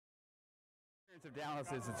streets of Dallas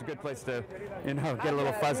is it's a good place to, you know, get a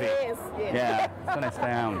little fuzzy. Yes, yes. Yeah, it's a nice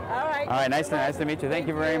town. All right. All right, nice to meet you. Thank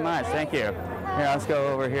you very much. Thank you. Here, let's go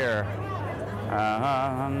over here. All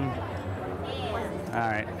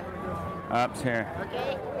right. Ups here.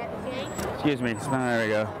 Okay. Excuse me. There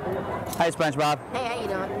we go. Hi, SpongeBob. Hey, how you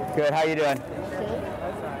doing? Good. How you doing?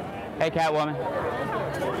 Hey, Catwoman.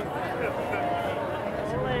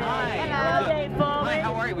 Hi. Hey, Foley. Hi.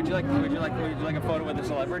 How are you? Would you like a photo with a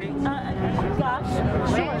celebrity?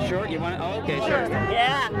 Gosh. Sure. You want? Oh, okay. Sure.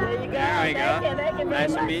 Yeah. There you go. There we go. Thank you very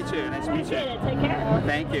Nice to much. meet you. Nice to meet you. Appreciate it. Take care.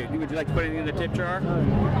 Thank you. Would you like to put anything in the tip jar?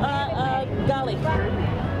 Golly.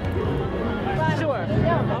 Sure.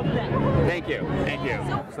 I'll do that. Thank you. Thank you.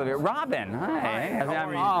 So, Robin. Hi.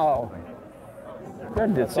 Oh,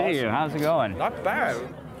 Good to see you. How's it going? not bad. Do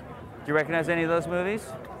you recognize any of those movies?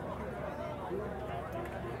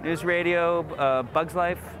 News Radio, Bugs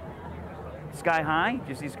Life, Sky High. Did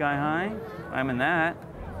you see Sky High? I'm in that.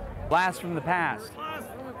 Blast from the Past.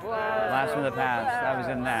 Blast from the Past. I was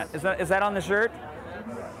in that. Is that on the shirt?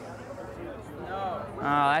 No. Oh,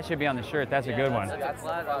 that should be on the shirt. That's a good one. That's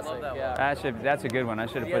classic. Yeah. That's a good one. I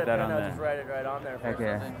should have put that on Just there. write it right on there. For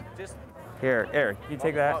Okay. something. Just Here, Eric, can you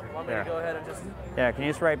take that? want me to go ahead and just. Yeah, can you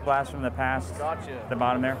just write Blast from the Past? Gotcha. At the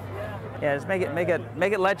bottom there. Yeah, just make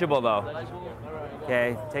it legible though.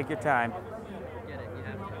 Okay, take your time.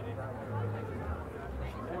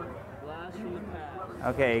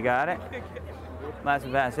 Okay, you got it? Blast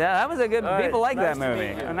from the Past. Yeah, that was a good. All right, People like nice that to movie.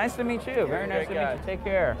 meet you. Oh, nice to meet you. Very nice to great meet you. guy. Take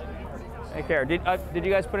care. Take care. Did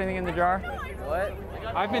you guys put anything in the jar? What?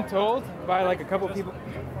 I've been told by like a couple people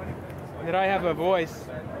that I have a voice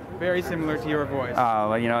very similar to your voice. Oh,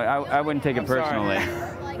 well, you know, I wouldn't take it I'm sorry. personally.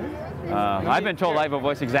 I've been told I have a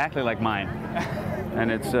voice exactly like mine,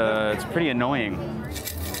 and it's pretty annoying.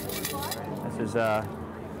 This is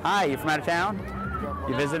hi. You from out of town?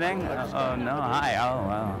 You visiting? Oh no. Hi. Oh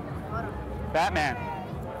wow. Batman.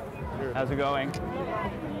 How's it going?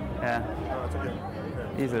 Yeah.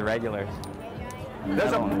 These are the regulars.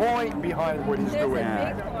 There's a point behind what he's doing.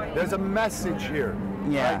 Yeah. There's a message here.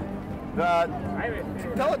 Yeah. Right?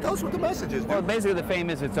 Tell us what the message is, Well, dude. basically, the fame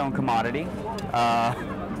is its own commodity.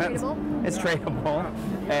 It's tradable,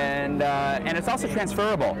 and it's also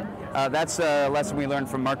transferable. That's a lesson we learned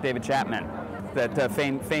from Mark David Chapman. That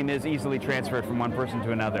fame is easily transferred from one person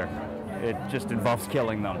to another. It just involves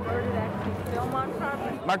killing them.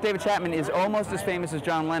 Mark David Chapman is almost as famous as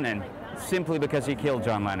John Lennon, simply because he killed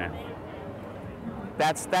John Lennon.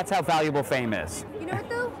 That's how valuable fame is. You know what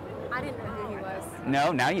though? I didn't know who he was,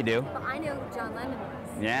 No, now you do. but I know who John Lennon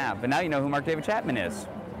was. Yeah, but now you know who Mark David Chapman is.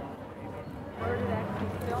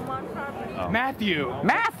 Matthew.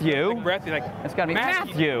 Matthew? Like breathy, like It's got to be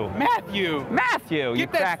Matthew. Matthew. Matthew. You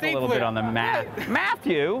Get that crack a little stapler. bit on the math.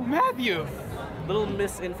 Matthew. Matthew. Little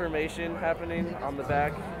misinformation happening on the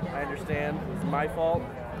back. I understand. It's my fault.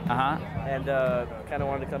 Uh-huh. And kind of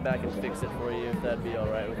wanted to come back and fix it for you, if that'd be all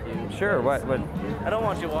right with you. Sure. What I don't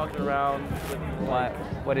want you walking around with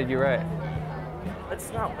what did you write? Let's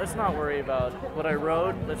not worry about what I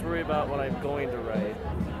wrote. Let's worry about what I'm going to write.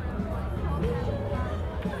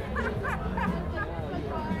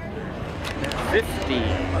 $50,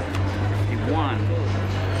 $51,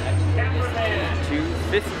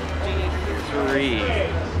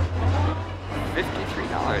 $53.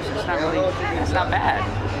 $53. It's not bad.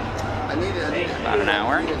 About an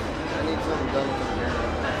hour.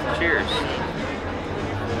 Cheers.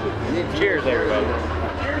 Cheers, everybody.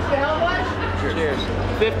 Cheers.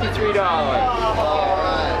 $53.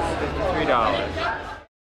 $53.